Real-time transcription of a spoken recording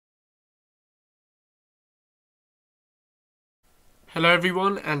Hello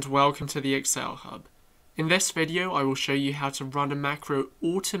everyone and welcome to the Excel Hub. In this video I will show you how to run a macro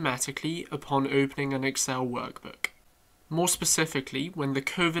automatically upon opening an Excel workbook. More specifically, when the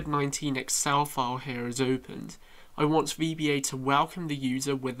COVID-19 Excel file here is opened, I want VBA to welcome the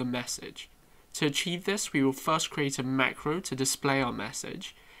user with a message. To achieve this, we will first create a macro to display our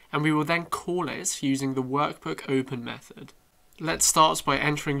message, and we will then call it using the Workbook Open method. Let's start by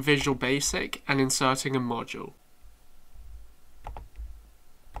entering Visual Basic and inserting a module.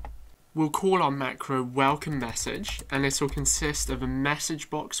 We'll call our macro welcome message, and this will consist of a message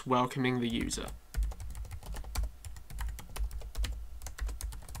box welcoming the user.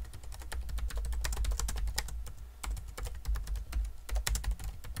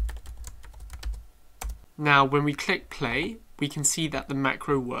 Now, when we click play, we can see that the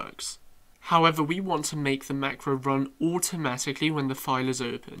macro works. However, we want to make the macro run automatically when the file is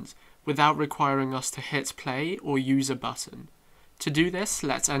opened, without requiring us to hit play or use a button. To do this,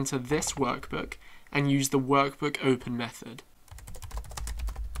 let's enter this workbook and use the Workbook Open method.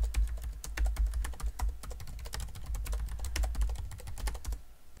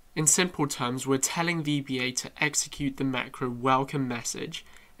 In simple terms, we're telling VBA to execute the macro welcome message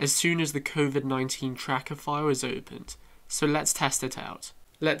as soon as the COVID-19 tracker file is opened. So let's test it out.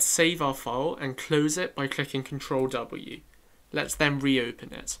 Let's save our file and close it by clicking Ctrl W. Let's then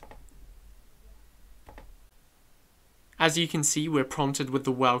reopen it. As you can see, we're prompted with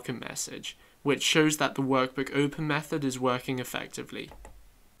the welcome message, which shows that the Workbook Open method is working effectively.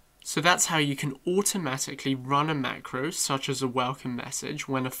 So that's how you can automatically run a macro such as a welcome message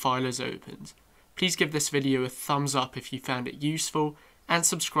when a file is opened. Please give this video a thumbs up if you found it useful, and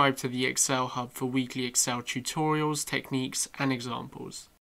subscribe to the Excel Hub for weekly Excel tutorials, techniques, and examples.